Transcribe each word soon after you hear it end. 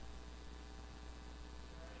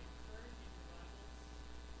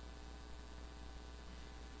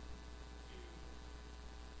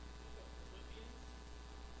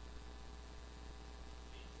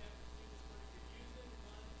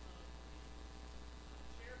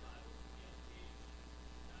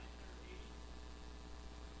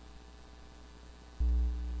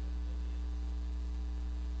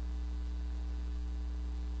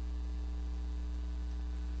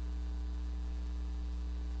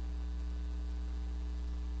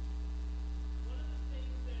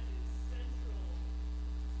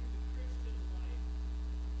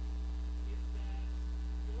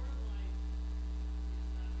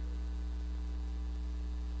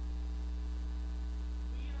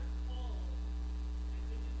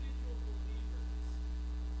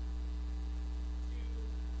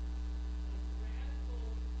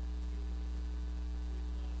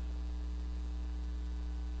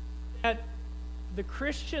the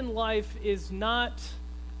Christian life is not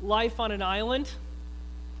life on an island,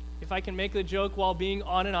 if I can make the joke while being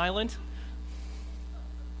on an island,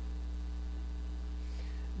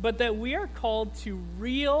 but that we are called to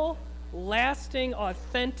real, lasting,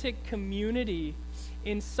 authentic community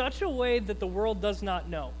in such a way that the world does not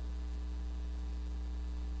know.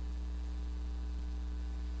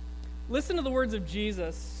 Listen to the words of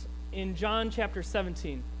Jesus in John chapter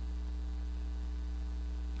 17.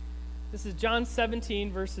 This is John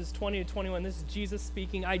 17, verses 20 to 21. This is Jesus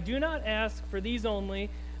speaking. I do not ask for these only,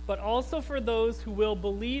 but also for those who will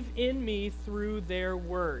believe in me through their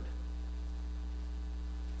word.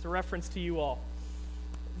 It's a reference to you all.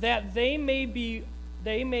 That they may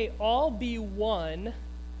all be one,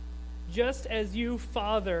 just as you,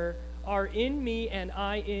 Father, are in me and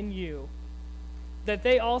I in you. That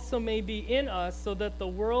they also may be in us, so that the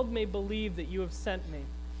world may believe that you have sent me.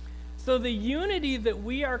 So the unity that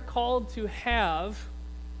we are called to have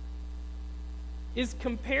is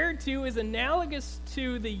analogous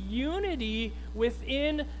to the unity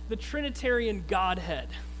within the Trinitarian Godhead.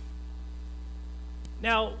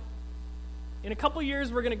 Now, in a couple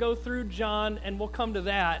years, we're going to go through John, and we'll come to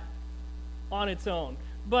that on its own.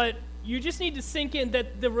 But you just need to sink in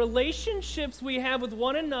that the relationships we have with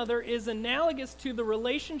one another is analogous to the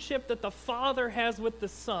relationship that the Father has with the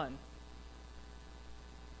Son.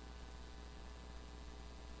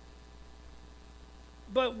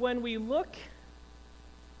 But when we look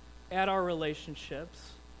at our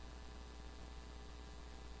relationships,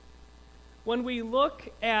 when we look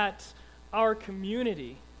at our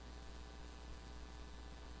community,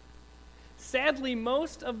 sadly,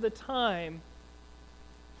 most of the time,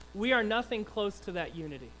 we are nothing close to that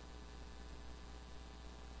unity.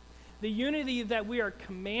 The unity that we are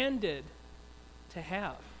commanded to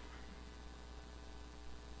have.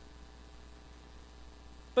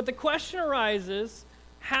 But the question arises,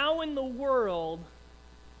 how in the world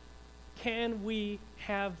can we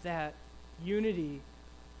have that unity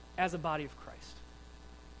as a body of Christ?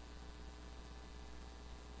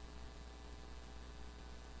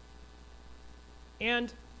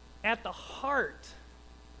 And at the heart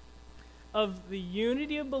of the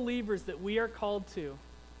unity of believers that we are called to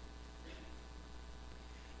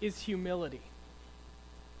is humility.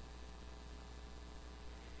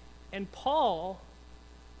 And Paul,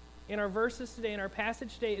 in our verses today, in our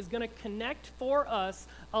passage today, is going to connect for us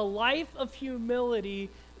a life of humility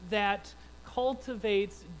that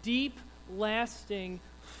cultivates deep, lasting,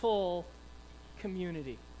 full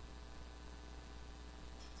community.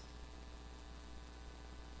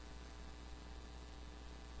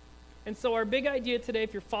 And so our big idea today,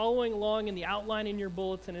 if you're following along in the outline in your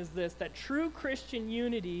bulletin, is this, that true Christian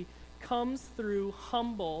unity comes through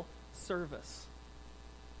humble service.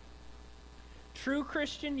 True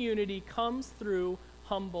Christian unity comes through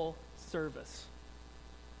humble service.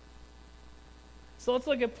 So let's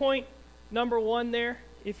look at point number 1 there.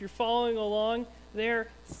 If you're following along there,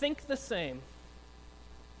 think the same.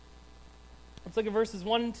 Let's look at verses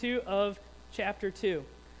 1 and 2 of chapter 2.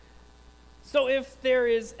 So if there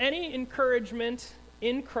is any encouragement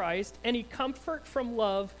in Christ, any comfort from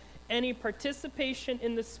love, any participation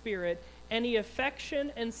in the Spirit, any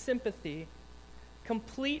affection and sympathy,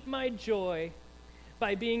 complete my joy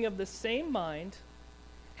by being of the same mind,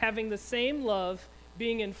 having the same love,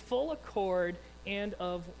 being in full accord, and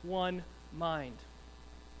of one mind.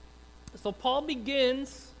 So Paul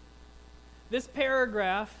begins this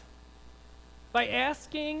paragraph by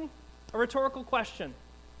asking a rhetorical question.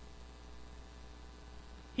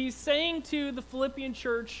 He's saying to the Philippian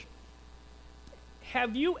church,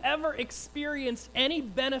 have you ever experienced any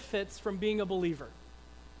benefits from being a believer?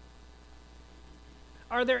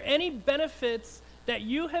 Are there any benefits that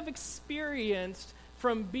you have experienced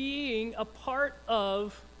from being a part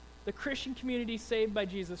of the Christian community saved by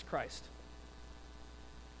Jesus Christ?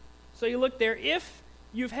 So you look there, if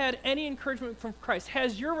you've had any encouragement from Christ,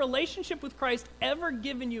 has your relationship with Christ ever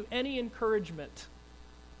given you any encouragement?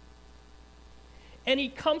 Any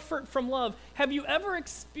comfort from love? Have you ever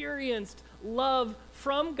experienced love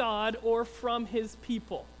from God or from His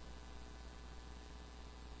people?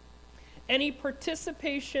 Any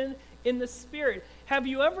participation in the Spirit? Have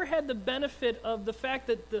you ever had the benefit of the fact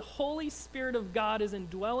that the Holy Spirit of God is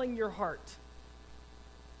indwelling your heart?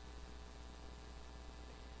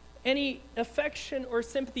 Any affection or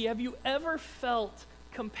sympathy? Have you ever felt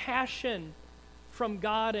compassion from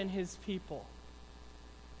God and His people?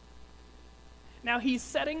 Now, he's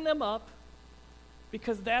setting them up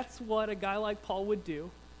because that's what a guy like Paul would do.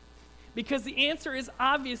 Because the answer is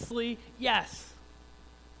obviously yes.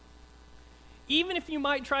 even if you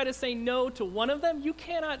might try to say no to one of them, you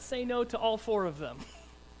cannot say no to all four of them.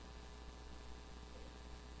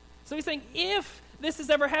 So he's saying, if this has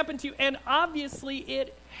ever happened to you, and obviously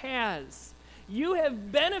it has, you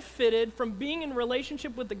have benefited from being in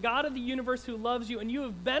relationship with the God of the universe who loves you, and you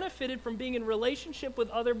have benefited from being in relationship with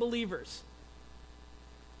other believers.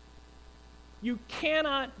 You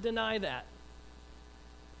cannot deny that.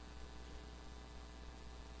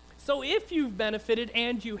 So if you've benefited,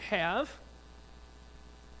 and you have,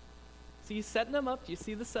 see, he's setting them up. Do you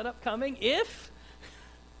see the setup coming? If,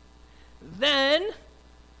 then,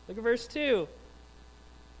 look at verse 2.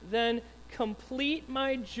 Then complete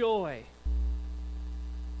my joy.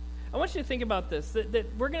 I want you to think about this, that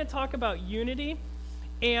we're going to talk about unity,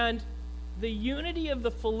 and the unity of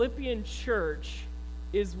the Philippian church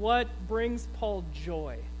is what brings Paul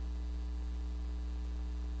joy.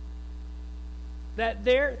 That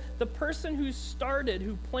the person who started,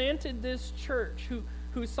 who planted this church,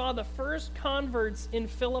 who saw the first converts in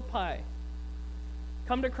Philippi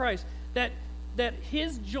come to Christ, that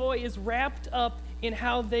his joy is wrapped up in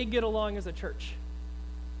how they get along as a church.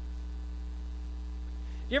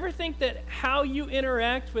 Do you ever think that how you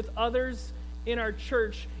interact with others in our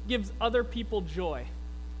church gives other people joy?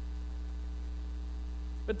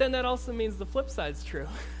 But then that also means the flip side's true.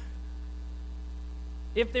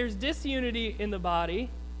 If there's disunity in the body,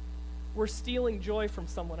 we're stealing joy from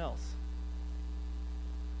someone else.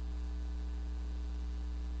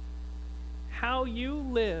 How you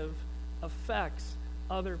live affects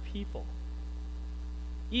other people.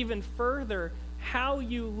 Even further, how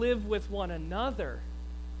you live with one another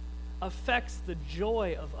affects the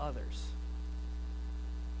joy of others.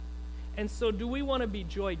 And so, do we want to be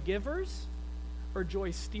joy givers or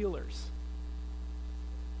joy stealers?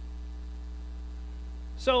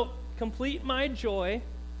 So, complete my joy.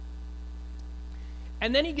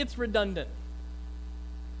 And then he gets redundant.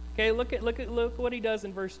 Okay, look what he does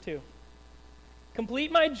in verse 2.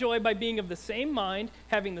 Complete my joy by being of the same mind,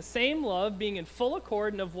 having the same love, being in full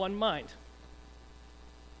accord and of one mind.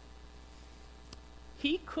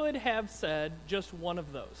 He could have said just one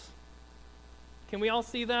of those. Can we all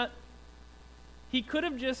see that? He could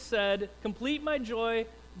have just said, complete my joy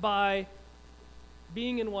by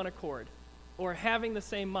being in one accord or having the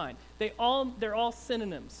same mind. They're all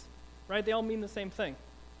synonyms, right? They all mean the same thing.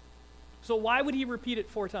 So why would he repeat it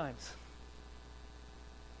 4 times?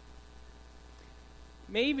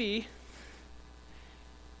 Maybe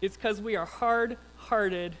it's because we are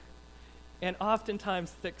hard-hearted and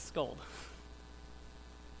oftentimes thick-skulled.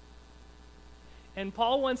 And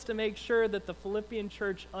Paul wants to make sure that the Philippian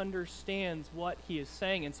church understands what he is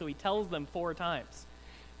saying, and so he tells them 4 times.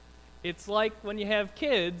 It's like when you have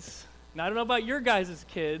kids, and I don't know about your guys'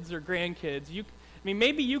 kids or grandkids,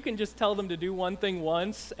 maybe you can just tell them to do one thing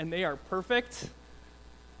once and they are perfect.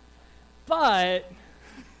 But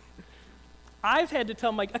I've had to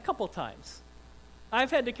tell a couple times.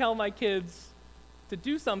 I've had to tell my kids to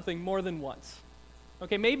do something more than once.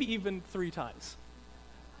 Okay, maybe even 3 times.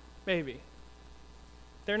 Maybe.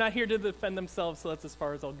 They're not here to defend themselves, so that's as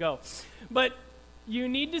far as I'll go. But you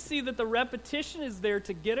need to see that the repetition is there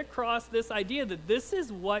to get across this idea that this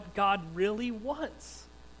is what God really wants.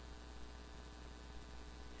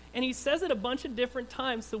 And he says it a bunch of different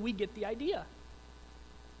times so we get the idea.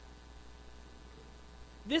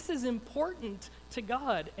 This is important to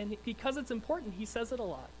God, and because it's important, he says it a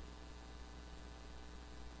lot.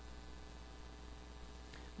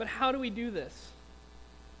 But how do we do this?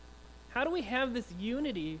 How do we have this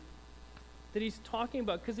unity that he's talking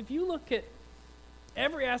about? Because if you look at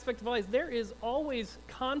every aspect of life, there is always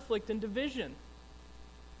conflict and division.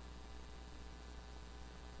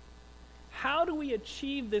 How do we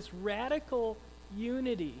achieve this radical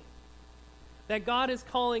unity that God is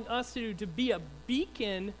calling us to do, to be a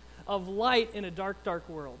beacon of light in a dark, dark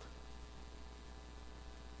world?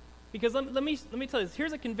 Because let me tell you this.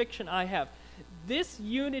 Here's a conviction I have. This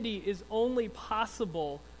unity is only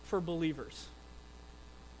possible for believers.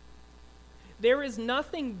 There is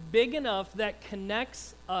nothing big enough that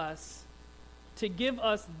connects us to give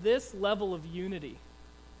us this level of unity.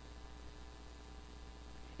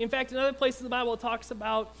 In fact, in other places in the Bible, it talks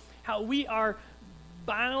about how we are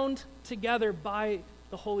bound together by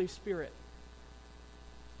the Holy Spirit.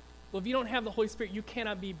 Well, if you don't have the Holy Spirit, you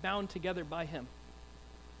cannot be bound together by him.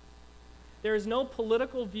 There is no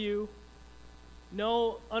political view,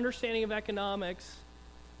 no understanding of economics,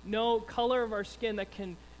 no color of our skin that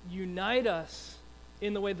can unite us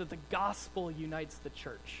in the way that the gospel unites the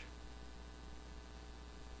church.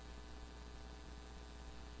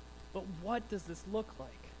 But what does this look like?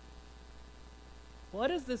 What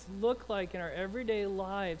does this look like in our everyday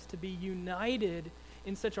lives to be united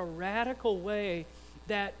in such a radical way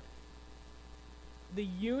that the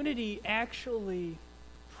unity actually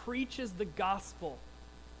preaches the gospel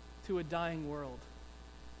to a dying world?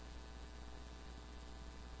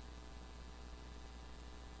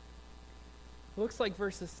 It looks like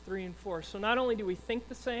verses 3 and 4. So not only do we think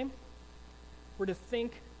the same, we're to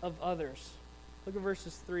think of others. Look at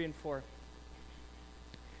verses 3 and 4.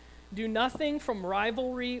 Do nothing from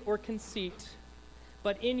rivalry or conceit,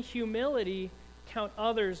 but in humility count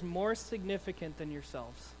others more significant than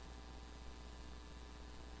yourselves.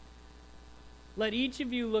 Let each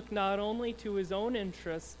of you look not only to his own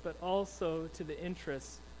interests, but also to the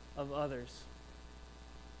interests of others.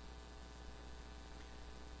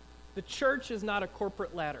 The church is not a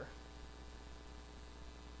corporate ladder.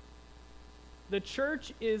 The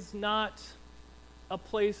church is not a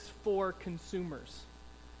place for consumers.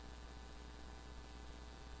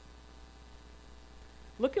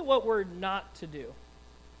 Look at what we're not to do.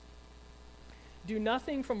 Do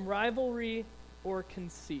nothing from rivalry or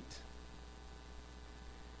conceit.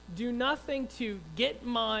 Do nothing to get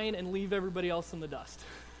mine and leave everybody else in the dust.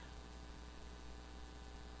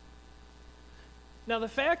 Now, the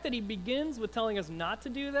fact that he begins with telling us not to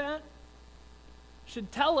do that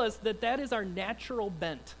should tell us that that is our natural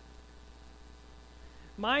bent.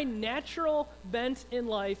 My natural bent in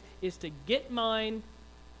life is to get mine,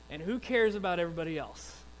 and who cares about everybody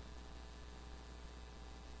else?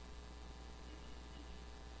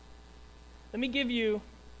 Let me give you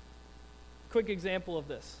a quick example of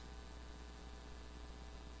this.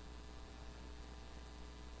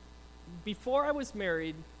 Before I was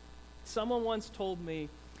married, someone once told me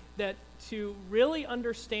that to really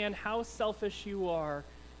understand how selfish you are,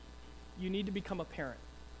 you need to become a parent.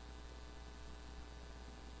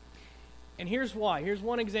 And here's why. Here's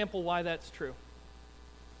one example why that's true.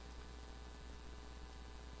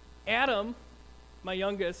 Adam, my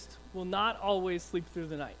youngest, will not always sleep through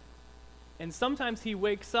the night. And sometimes he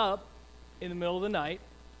wakes up in the middle of the night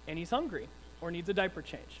and he's hungry or needs a diaper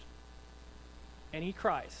changed. And he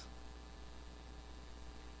cries.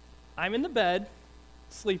 I'm in the bed,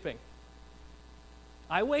 sleeping.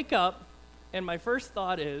 I wake up, and my first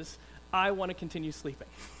thought is, I want to continue sleeping.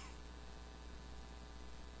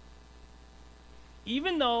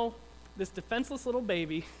 Even though this defenseless little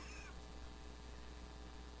baby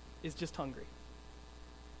is just hungry.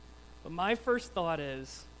 But my first thought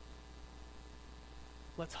is,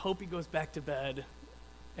 let's hope he goes back to bed,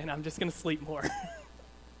 and I'm just going to sleep more.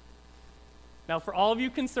 Now, for all of you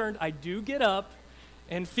concerned, I do get up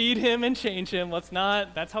and feed him and change him.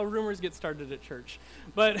 That's how rumors get started at church.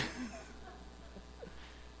 But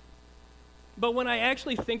when I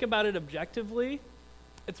actually think about it objectively,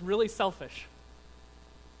 it's really selfish.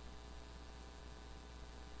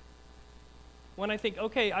 When I think,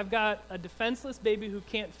 okay, I've got a defenseless baby who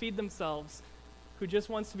can't feed themselves, who just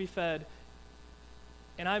wants to be fed,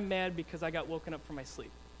 and I'm mad because I got woken up from my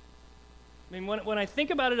sleep. I mean, when I think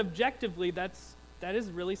about it objectively, that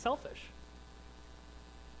is really selfish.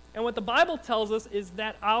 And what the Bible tells us is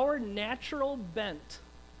that our natural bent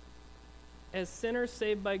as sinners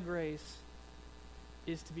saved by grace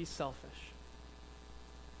is to be selfish.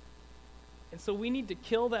 And so we need to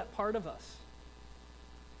kill that part of us.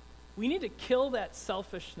 We need to kill that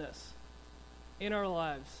selfishness in our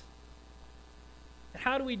lives.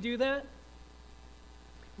 How do we do that?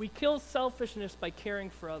 We kill selfishness by caring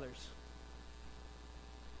for others.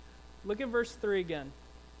 Look at verse 3 again.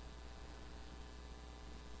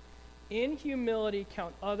 In humility,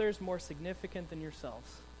 count others more significant than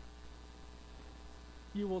yourselves.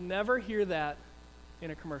 You will never hear that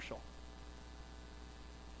in a commercial.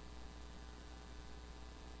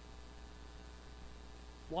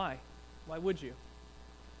 Why? Why would you?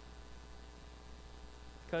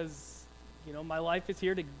 Because, my life is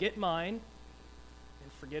here to get mine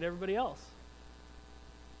and forget everybody else.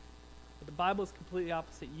 But the Bible is completely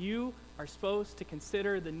opposite. You are supposed to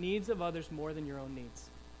consider the needs of others more than your own needs.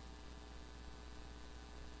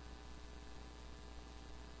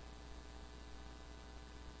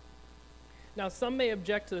 Now, some may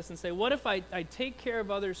object to this and say, what if I take care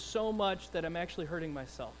of others so much that I'm actually hurting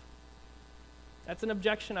myself? That's an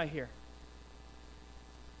objection I hear.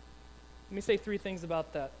 Let me say 3 things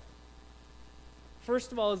about that.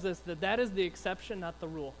 First of all is this, that is the exception, not the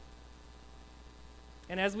rule.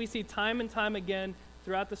 And as we see time and time again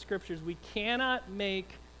throughout the scriptures, we cannot make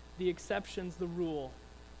the exceptions the rule.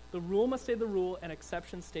 The rule must stay the rule, and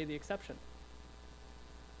exceptions stay the exception.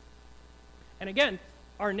 And again,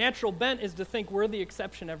 our natural bent is to think we're the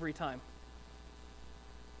exception every time.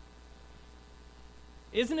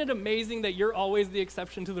 Isn't it amazing that you're always the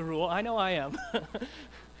exception to the rule? I know I am.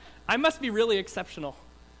 I must be really exceptional,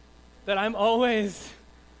 that I'm always,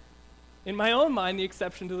 in my own mind, the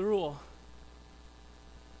exception to the rule.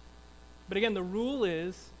 But again, the rule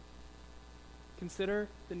is consider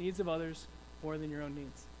the needs of others more than your own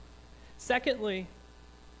needs. Secondly,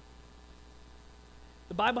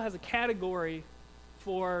 the Bible has a category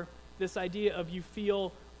for this idea of you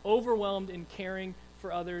feel overwhelmed in caring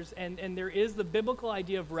for others, and there is the biblical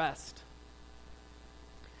idea of rest.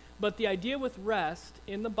 But the idea with rest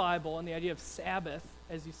in the Bible and the idea of Sabbath,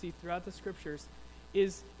 as you see throughout the scriptures,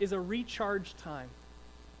 is a recharge time.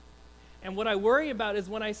 And what I worry about is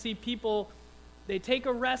when I see people, they take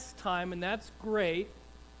a rest time, and that's great.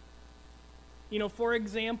 You know, for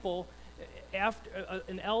example, after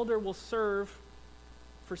an elder will serve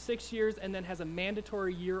for 6 years and then has a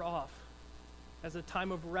mandatory year off as a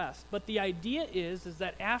time of rest. But the idea is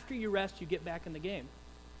that after you rest, you get back in the game.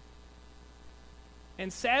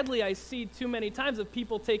 And sadly, I see too many times of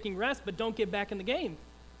people taking rest but don't get back in the game.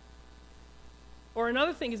 Or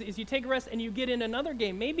another thing is you take a rest and you get in another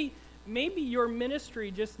game. Maybe your ministry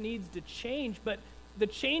just needs to change, but the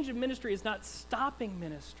change of ministry is not stopping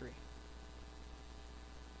ministry.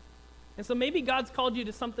 And so maybe God's called you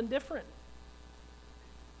to something different.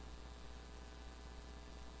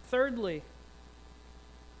 Thirdly,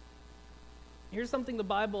 here's something the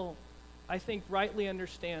Bible, I think, rightly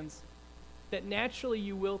understands, that naturally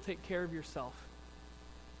you will take care of yourself.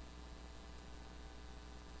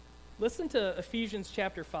 Listen to Ephesians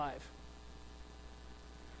chapter 5.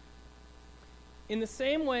 In the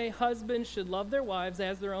same way, husbands should love their wives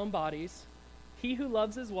as their own bodies. He who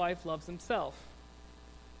loves his wife loves himself.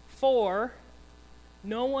 For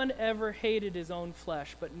no one ever hated his own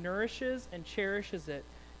flesh, but nourishes and cherishes it,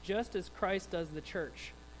 just as Christ does the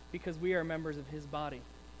church, because we are members of his body.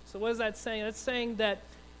 So what is that saying? That's saying that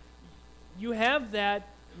you have that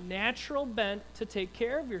natural bent to take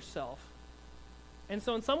care of yourself. And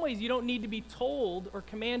so in some ways, you don't need to be told or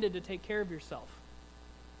commanded to take care of yourself.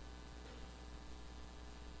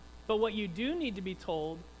 But what you do need to be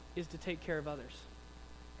told is to take care of others,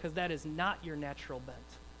 because that is not your natural bent.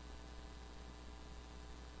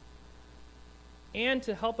 And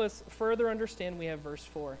to help us further understand, we have verse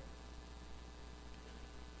 4.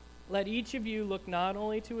 Let each of you look not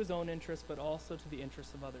only to his own interests, but also to the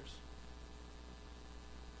interests of others.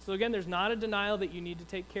 So again, there's not a denial that you need to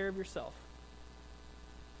take care of yourself.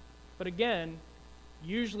 But again,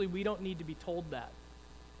 usually we don't need to be told that.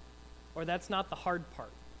 Or that's not the hard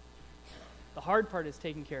part. The hard part is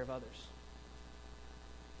taking care of others.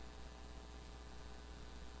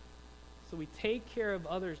 So we take care of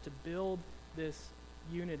others to build this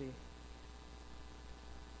unity.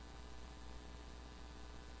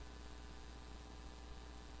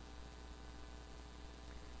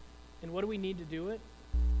 And what do we need to do it?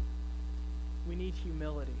 We need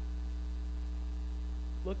humility.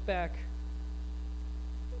 Look back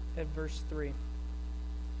at verse 3.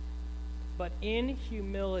 But in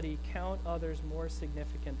humility count others more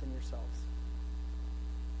significant than yourselves.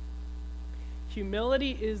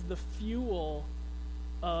 Humility is the fuel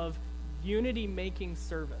of unity-making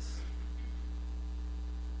service.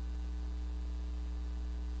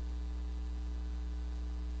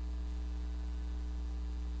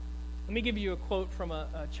 Let me give you a quote from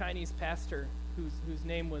a Chinese pastor whose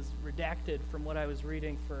name was redacted from what I was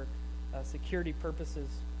reading for security purposes.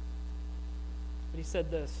 But he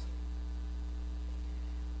said this: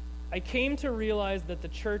 I came to realize that the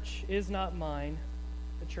church is not mine,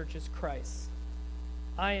 the church is Christ's.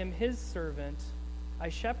 I am his servant. I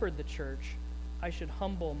shepherd the church. I should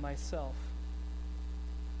humble myself.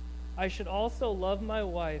 I should also love my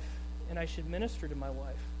wife, and I should minister to my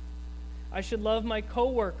wife. I should love my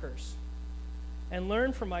co-workers and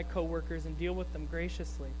learn from my co-workers and deal with them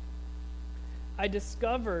graciously. I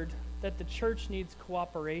discovered that the church needs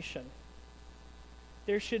cooperation.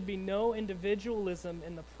 There should be no individualism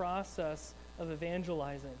in the process of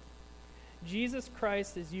evangelizing. Jesus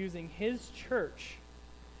Christ is using his church.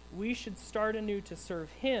 We should start anew to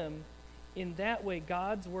serve him. In that way,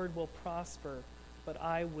 God's word will prosper, but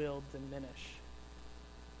I will diminish.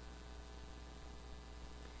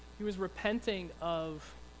 He was repenting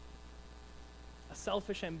of a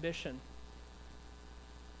selfish ambition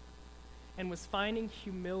and was finding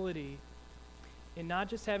humility in not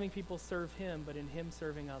just having people serve him, but in him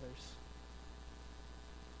serving others.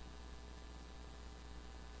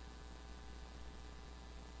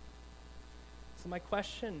 So my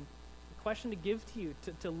question to give to you,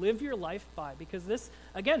 to live your life by, because this,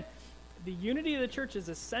 again, the unity of the church is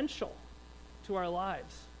essential to our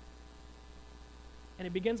lives. And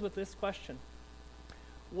it begins with this question: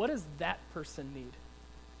 what does that person need?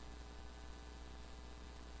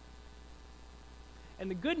 And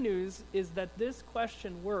the good news is that this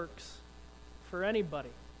question works for anybody,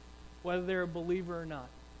 whether they're a believer or not.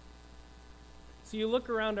 So you look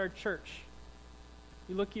around our church,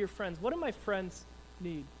 you look at your friends. What do my friends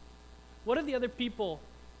need? What do the other people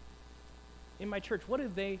in my church, what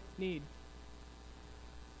do they need?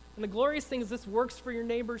 And the glorious thing is this works for your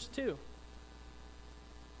neighbors too.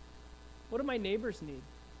 What do my neighbors need?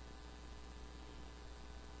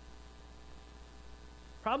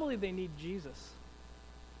 Probably they need Jesus.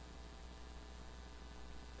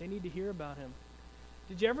 They need to hear about him.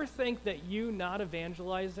 Did you ever think that you not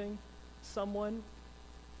evangelizing someone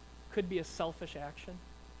could be a selfish action?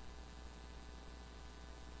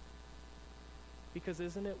 Because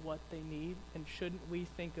isn't it what they need? And shouldn't we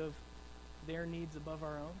think of their needs above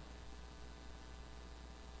our own?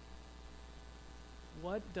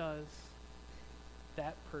 What does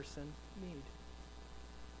that person need?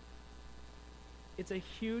 It's a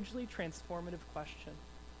hugely transformative question.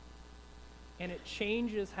 And it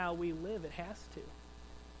changes how we live. It has to.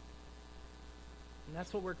 And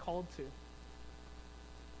that's what we're called to.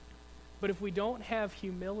 But if we don't have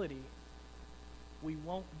humility, we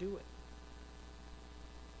won't do it.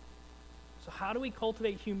 So how do we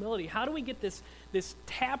cultivate humility? How do we get this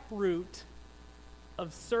taproot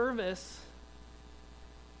of service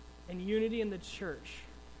and unity in the church?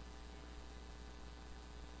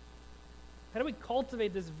 How do we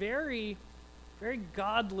cultivate this very, very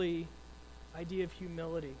godly idea of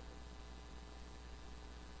humility?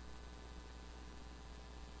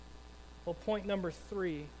 Well, point number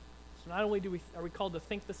 3. So not only are we called to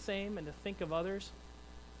think the same and to think of others,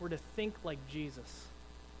 we're to think like Jesus.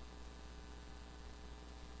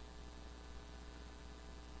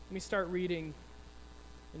 Let me start reading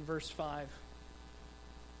in verse 5.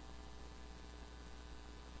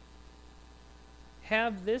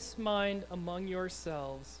 Have this mind among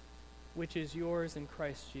yourselves, which is yours in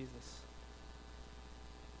Christ Jesus.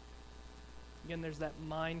 Again, there's that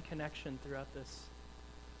mind connection throughout this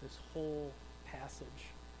whole passage.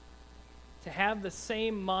 To have the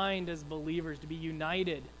same mind as believers, to be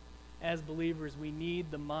united as believers, we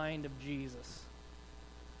need the mind of Jesus.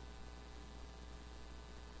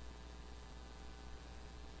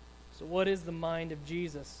 So what is the mind of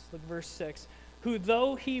Jesus? Look, verse 6. Who,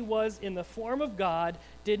 though he was in the form of God,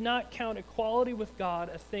 did not count equality with God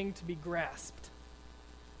a thing to be grasped.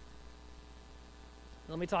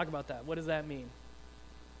 Let me talk about that. What does that mean?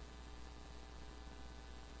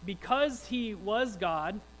 Because he was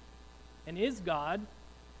God and is God,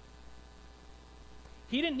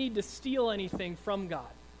 he didn't need to steal anything from God.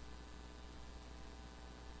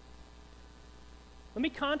 Let me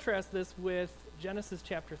contrast this with Genesis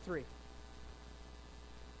chapter 3.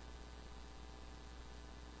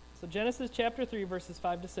 So Genesis chapter 3, verses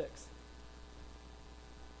 5 to 6.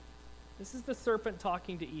 This is the serpent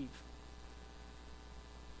talking to Eve.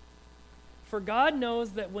 For God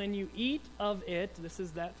knows that when you eat of it, this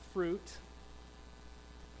is that fruit,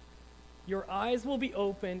 your eyes will be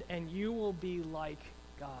opened and you will be like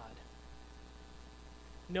God,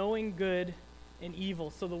 knowing good and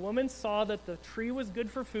evil. So the woman saw that the tree was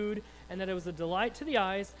good for food, and that it was a delight to the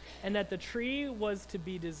eyes, and that the tree was to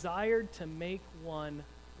be desired to make one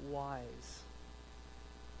wise.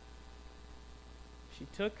 She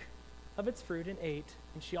took of its fruit and ate,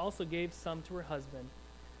 and she also gave some to her husband,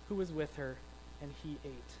 who was with her, and he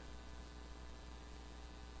ate.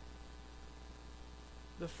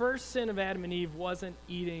 The first sin of Adam and Eve wasn't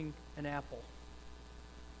eating an apple.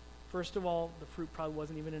 First of all, the fruit probably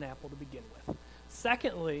wasn't even an apple to begin with.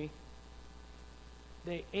 Secondly,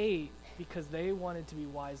 they ate because they wanted to be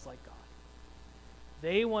wise like God.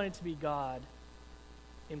 They wanted to be God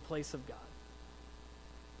in place of God.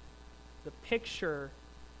 The picture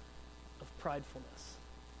of pridefulness.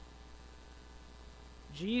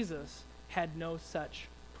 Jesus had no such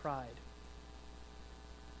pride.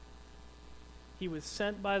 He was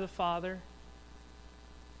sent by the Father,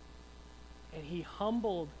 and he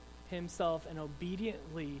humbled himself and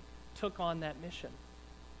obediently took on that mission.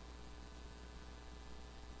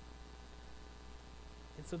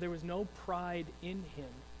 And so there was no pride in him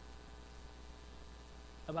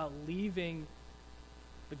about leaving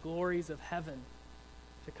the glories of heaven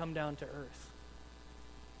to come down to earth.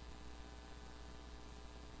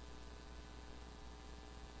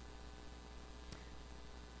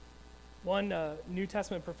 One New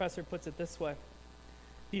Testament professor puts it this way: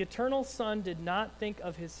 the eternal Son did not think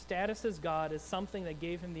of his status as God as something that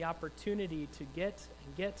gave him the opportunity to get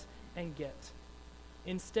and get and get.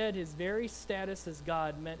 Instead, his very status as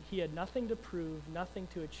God meant he had nothing to prove, nothing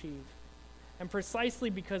to achieve. And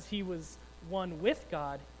precisely because he was one with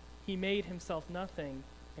God, he made himself nothing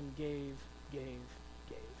and gave.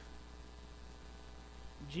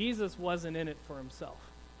 Jesus wasn't in it for himself.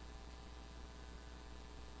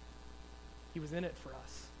 He was in it for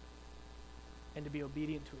us and to be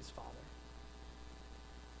obedient to his Father.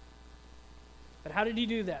 But how did he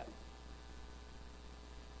do that?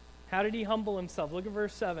 How did he humble himself? Look at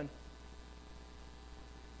verse 7.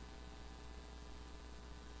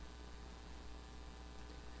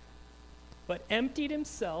 But emptied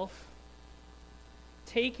himself,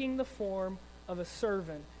 taking the form of a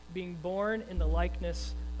servant, being born in the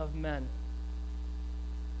likeness of men.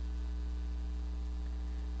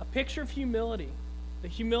 A picture of humility, the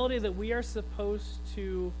humility that we are supposed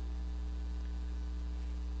to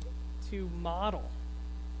model,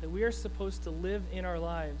 that we are supposed to live in our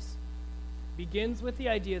lives, begins with the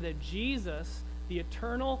idea that Jesus, the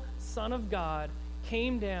eternal Son of God,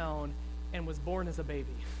 came down and was born as a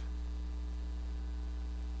baby.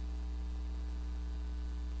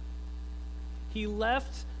 He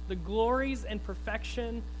left the glories and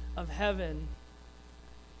perfection of heaven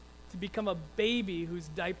to become a baby whose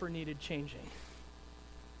diaper needed changing.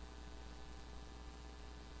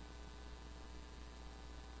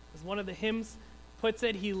 As one of the hymns puts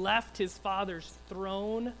it, he left his Father's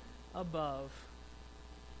throne above.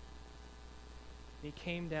 He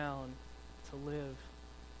came down to live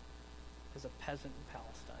as a peasant in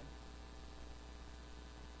Palestine.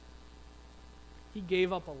 He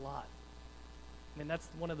gave up a lot. I mean, that's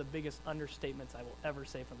one of the biggest understatements I will ever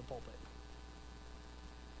say from the pulpit.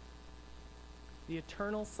 The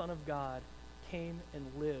eternal Son of God came and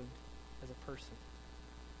lived as a person.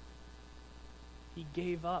 He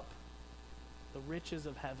gave up the riches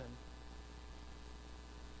of heaven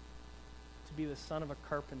to be the son of a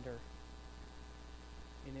carpenter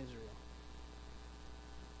in Israel.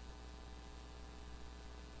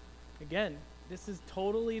 Again, this is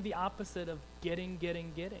totally the opposite of getting.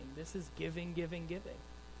 This is giving.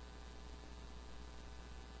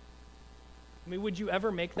 I mean, would you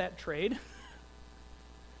ever make that trade?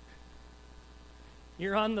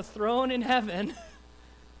 You're on the throne in heaven.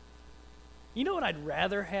 You know what I'd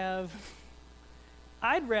rather have?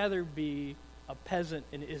 I'd rather be a peasant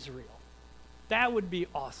in Israel. That would be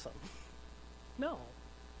awesome. No.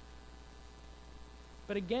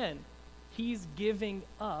 But again, he's giving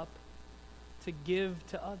up to give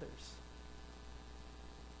to others.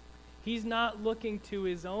 He's not looking to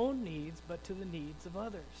his own needs, but to the needs of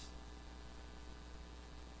others.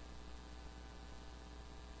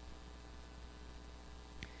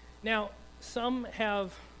 Now, some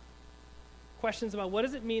have questions about what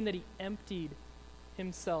does it mean that he emptied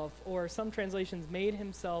himself, or some translations made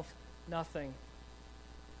himself nothing.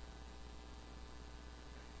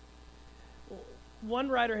 One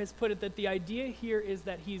writer has put it that the idea here is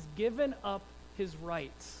that he's given up his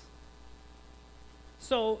rights.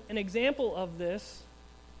 So an example of this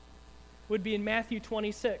would be in Matthew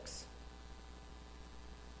 26,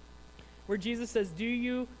 where Jesus says, "Do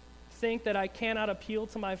you think that I cannot appeal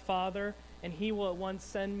to my Father, and he will at once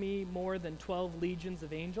send me more than 12 legions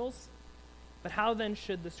of angels? But how then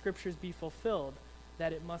should the scriptures be fulfilled,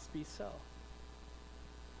 that it must be so?"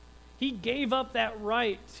 He gave up that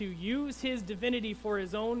right to use his divinity for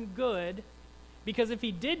his own good, because if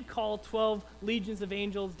he did call 12 legions of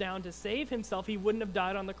angels down to save himself, he wouldn't have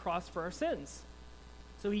died on the cross for our sins.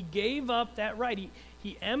 So he gave up that right.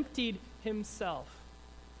 He emptied himself,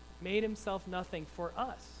 made himself nothing for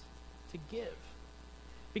us to give.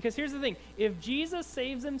 Because here's the thing, if Jesus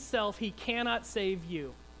saves himself, he cannot save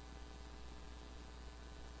you.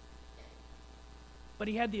 But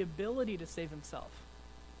he had the ability to save himself.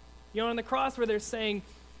 You know, on the cross where they're saying,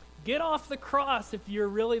 get off the cross if you're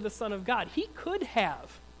really the Son of God. He could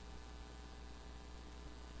have.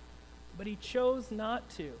 But he chose not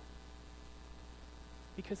to.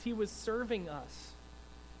 Because he was serving us.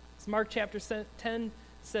 As Mark chapter 10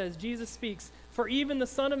 says, Jesus speaks, "For even the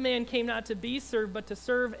Son of Man came not to be served, but to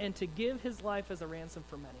serve and to give his life as a ransom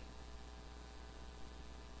for many."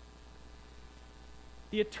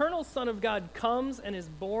 The eternal Son of God comes and is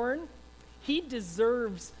born. He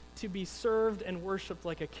deserves to be served and worshiped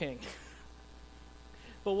like a king.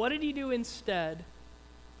 But what did he do instead?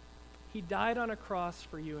 He died on a cross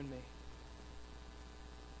for you and me.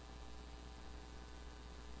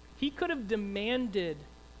 He could have demanded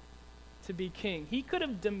to be king. He could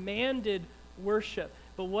have demanded worship.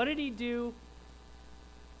 But what did he do?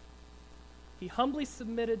 He humbly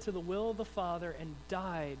submitted to the will of the Father and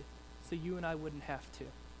died so you and I wouldn't have to.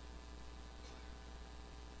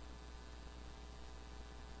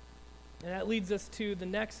 And that leads us to the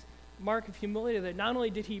next mark of humility, that not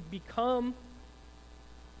only did he become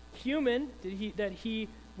human, that he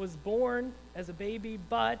was born as a baby,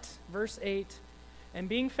 but, verse 8, and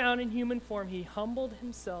being found in human form, he humbled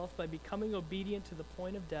himself by becoming obedient to the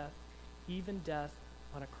point of death, even death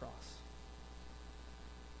on a cross.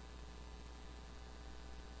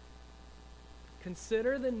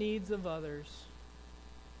 Consider the needs of others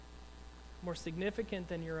more significant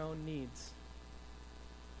than your own needs.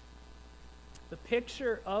 The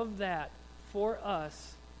picture of that for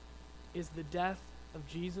us is the death of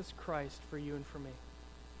Jesus Christ for you and for me.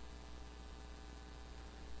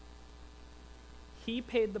 He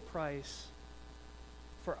paid the price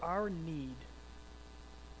for our need.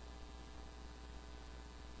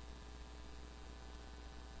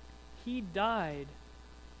 He died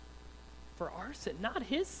for our sin, not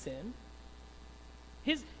his sin.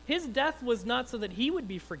 His death was not so that he would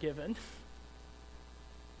be forgiven.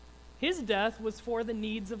 His death was for the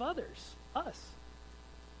needs of others, us.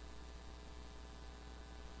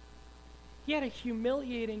 He had a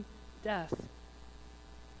humiliating death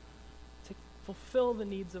to fulfill the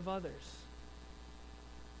needs of others.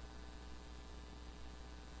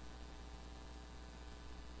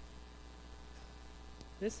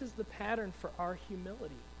 This is the pattern for our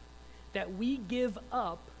humility, that we give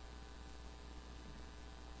up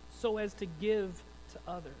so as to give to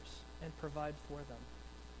others and provide for them.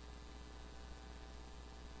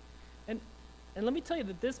 And let me tell you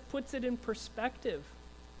that this puts it in perspective,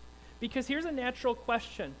 because here's a natural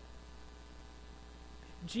question.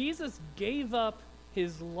 Jesus gave up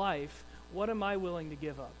his life. What am I willing to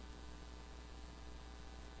give up?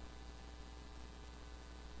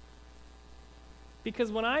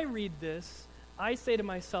 Because when I read this, I say to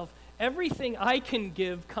myself, everything I can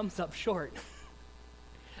give comes up short.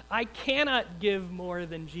 I cannot give more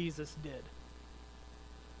than Jesus did.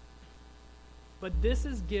 But this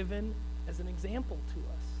is given as an example to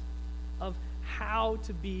us of how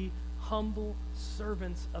to be humble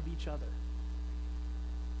servants of each other.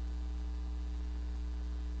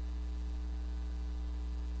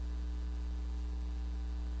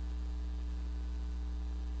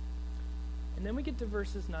 And then we get to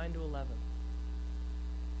verses 9 to 11.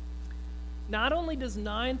 Not only does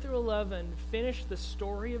 9 through 11 finish the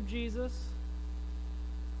story of Jesus,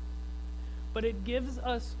 but it gives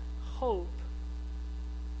us hope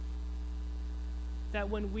that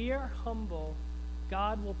when we are humble,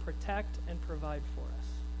 God will protect and provide for us.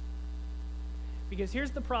 Because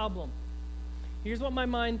here's the problem. Here's what my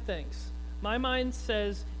mind thinks. My mind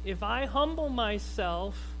says, if I humble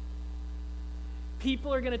myself,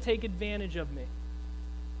 people are going to take advantage of me.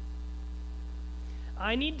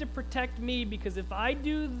 I need to protect me, because if I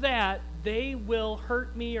do that, they will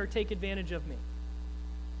hurt me or take advantage of me.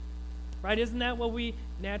 Right? Isn't that what we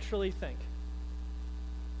naturally think?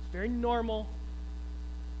 It's very normal.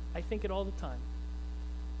 I think it all the time.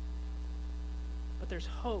 But there's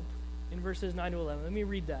hope in verses 9 to 11. Let me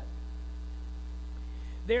read that.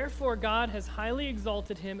 Therefore God has highly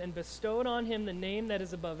exalted him and bestowed on him the name that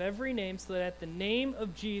is above every name, so that at the name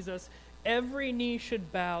of Jesus every knee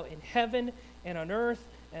should bow in heaven and on earth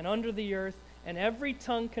and under the earth, and every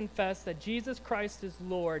tongue confess that Jesus Christ is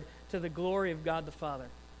Lord, to the glory of God the Father.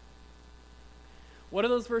 What do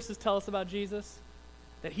those verses tell us about Jesus?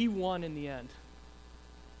 That he won in the end.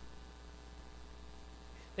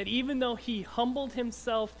 That even though he humbled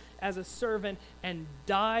himself as a servant and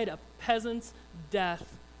died a peasant's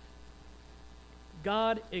death,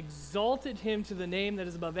 God exalted him to the name that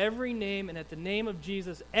is above every name, and at the name of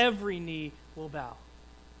Jesus, every knee will bow.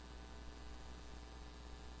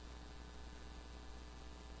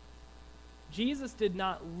 Jesus did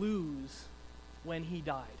not lose when he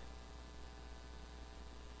died.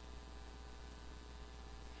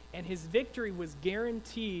 And his victory was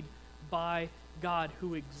guaranteed by God,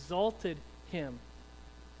 who exalted him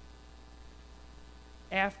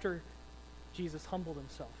after Jesus humbled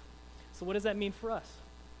himself. So what does that mean for us?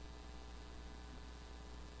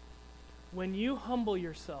 When you humble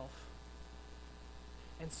yourself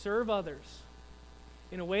and serve others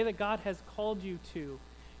in a way that God has called you to,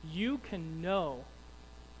 you can know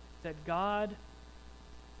that God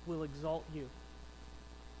will exalt you.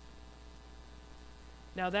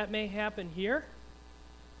 Now that may happen here,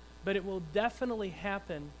 but it will definitely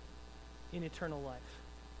happen in eternal life.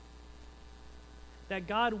 That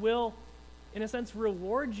God will, in a sense,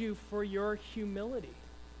 reward you for your humility.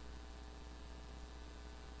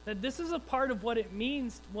 That this is a part of what it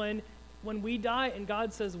means when we die and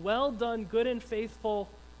God says, "Well done, good and faithful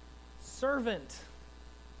servant."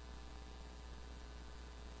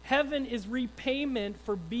 Heaven is repayment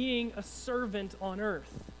for being a servant on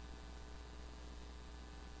earth.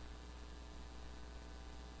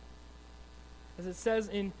 As it says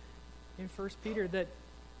in in 1 Peter that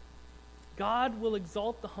God will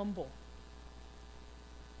exalt the humble.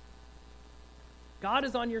 God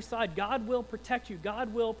is on your side. God will protect you.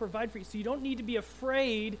 God will provide for you. So you don't need to be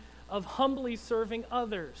afraid of humbly serving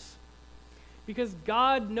others because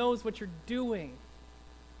God knows what you're doing.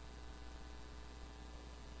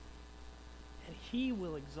 And He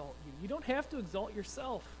will exalt you. You don't have to exalt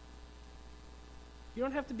yourself. You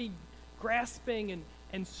don't have to be grasping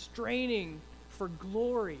and straining for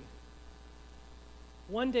glory.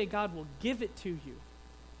 One day God will give it to you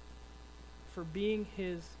for being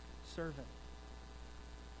His servant.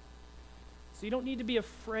 So you don't need to be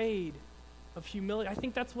afraid of humility. I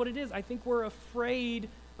think that's what it is. I think we're afraid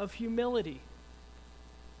of humility.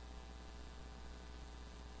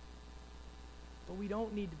 But we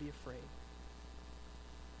don't need to be afraid.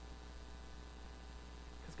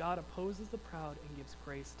 Because God opposes the proud and gives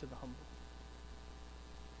grace to the humble.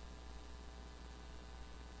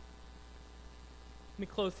 Let me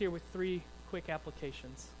close here with 3 quick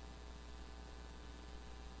applications.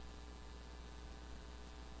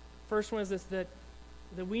 First one is this, that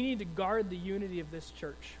we need to guard the unity of this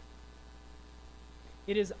church.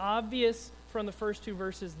 It is obvious from the first 2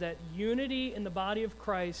 verses that unity in the body of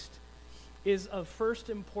Christ is of first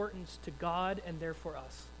importance to God and therefore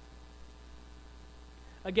us.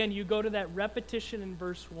 Again, you go to that repetition in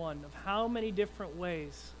verse 1 of how many different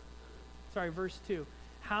ways, verse 2,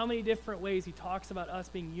 how many different ways he talks about us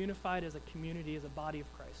being unified as a community, as a body of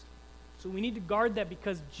Christ. So we need to guard that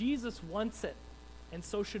because Jesus wants it, and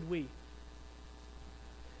so should we.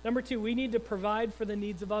 Number 2, we need to provide for the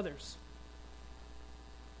needs of others.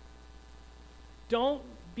 Don't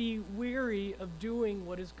be weary of doing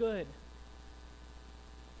what is good.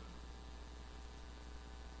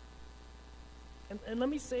 And let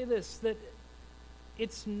me say this, that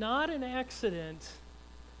it's not an accident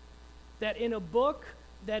that in a book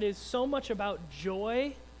that is so much about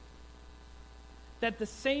joy, that the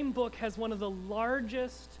same book has one of the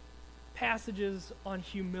largest passages on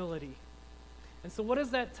humility. And so what does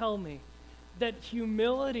that tell me? That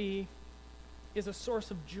humility is a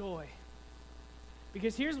source of joy.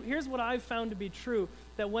 Because here's what I've found to be true,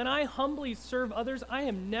 that when I humbly serve others, I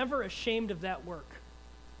am never ashamed of that work.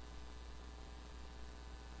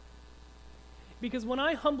 Because when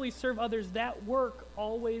I humbly serve others, that work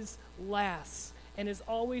always lasts and is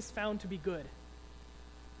always found to be good.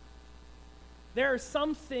 There are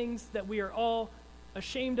some things that we are all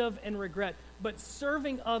ashamed of and regret, but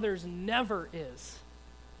serving others never is.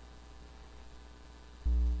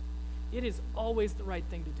 It is always the right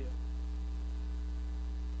thing to do.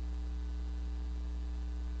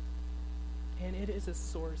 And it is a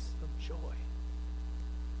source of joy.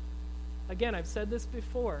 Again, I've said this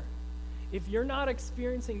before. If you're not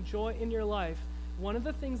experiencing joy in your life, one of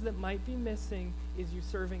the things that might be missing is you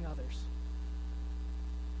serving others.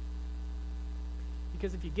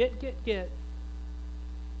 Because if you get,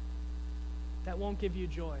 that won't give you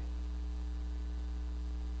joy.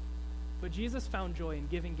 But Jesus found joy in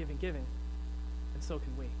giving, and so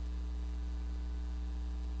can we.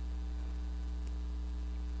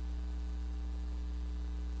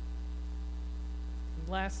 And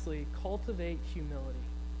lastly, cultivate humility.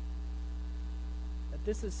 That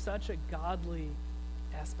this is such a godly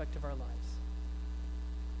aspect of our lives.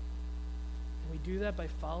 And we do that by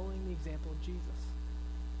following the example of Jesus.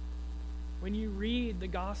 When you read the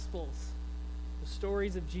Gospels, the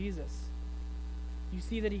stories of Jesus, you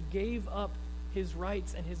see that he gave up his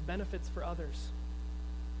rights and his benefits for others.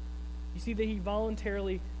 You see that he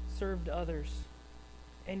voluntarily served others.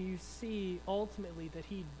 And you see ultimately that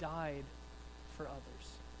he died for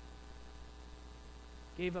others.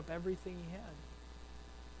 Gave up everything he had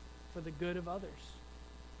for the good of others.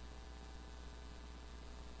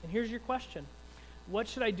 And here's your question. What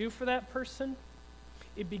should I do for that person?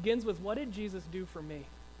 It begins with, what did Jesus do for me?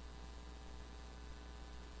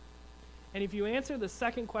 And if you answer the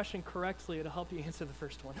second question correctly, it'll help you answer the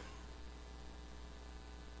first one.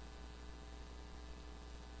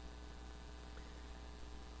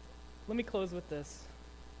 Let me close with this.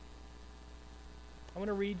 I want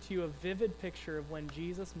to read to you a vivid picture of when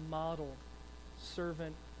Jesus modeled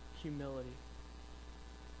servant humility.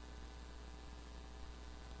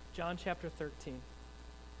 John chapter 13.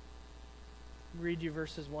 I'll read you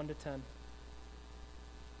verses 1 to 10.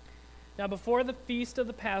 Now before the feast of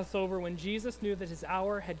the Passover, when Jesus knew that his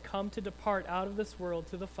hour had come to depart out of this world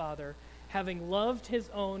to the Father, having loved his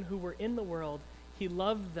own who were in the world, he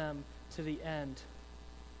loved them to the end.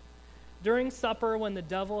 During supper, when the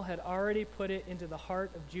devil had already put it into the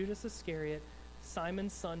heart of Judas Iscariot,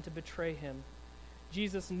 Simon's son, to betray him,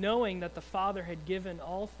 Jesus, knowing that the Father had given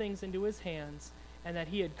all things into his hands, and that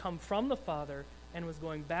he had come from the Father and was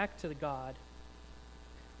going back to God,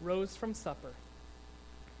 rose from supper.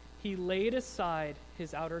 He laid aside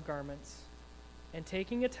his outer garments, and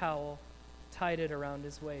taking a towel, tied it around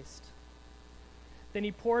his waist. Then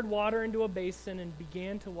he poured water into a basin and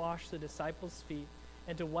began to wash the disciples' feet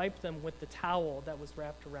and to wipe them with the towel that was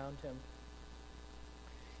wrapped around him.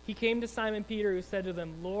 He came to Simon Peter, who said to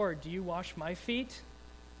them, "Lord, do you wash my feet?"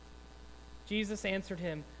 Jesus answered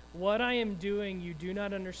him, "What I am doing you do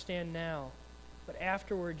not understand now, but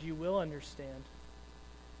afterward you will understand."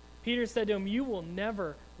 Peter said to him, "You will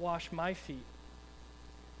never wash my feet."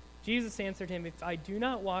 Jesus answered him, "If I do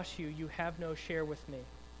not wash you, you have no share with me."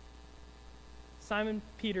 Simon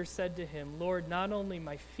Peter said to him, "Lord, not only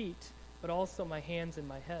my feet, but also my hands and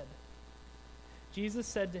my head." Jesus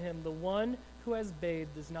said to him, "The one who has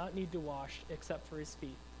bathed does not need to wash except for his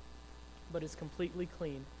feet, but is completely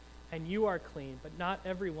clean. And you are clean, but not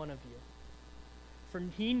every one of you." For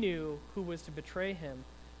he knew who was to betray him,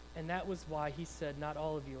 and that was why he said, "Not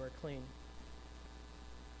all of you are clean."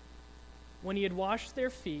 When he had washed their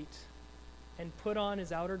feet and put on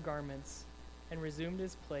his outer garments and resumed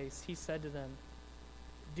his place, he said to them,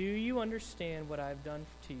 "Do you understand what I have done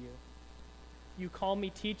to you? You call me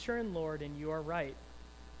teacher and Lord, and you are right,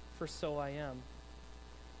 for so I am.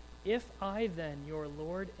 If I then, your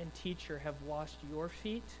Lord and teacher, have washed your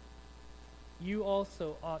feet, you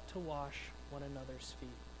also ought to wash one another's feet.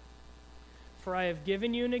 For I have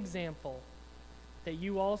given you an example that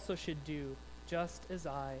you also should do just as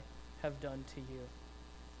I have done to you.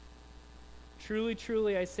 Truly,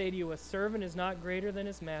 truly, I say to you, a servant is not greater than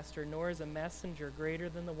his master, nor is a messenger greater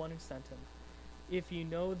than the one who sent him. If you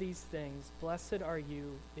know these things, blessed are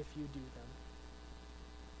you if you do them."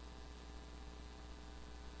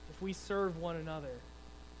 If we serve one another,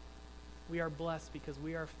 we are blessed because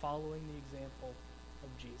we are following the example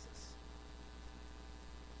of Jesus.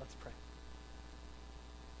 Let's pray.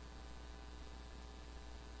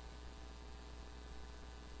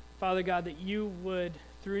 Father God, that you would,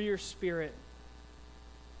 through your Spirit,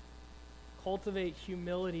 cultivate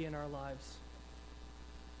humility in our lives.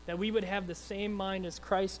 That we would have the same mind as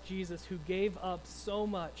Christ Jesus, who gave up so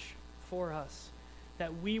much for us,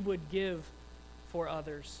 that we would give for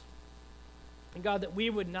others. And God, that we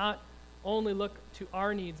would not only look to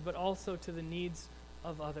our needs, but also to the needs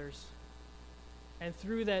of others. And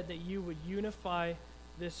through that, that you would unify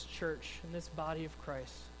this church and this body of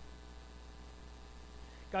Christ.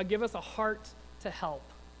 God, give us a heart to help,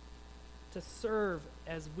 to serve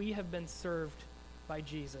as we have been served by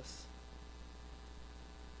Jesus.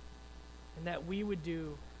 And that we would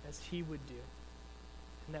do as he would do.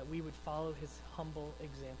 And that we would follow his humble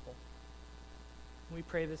example. We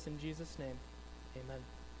pray this in Jesus' name. Amen.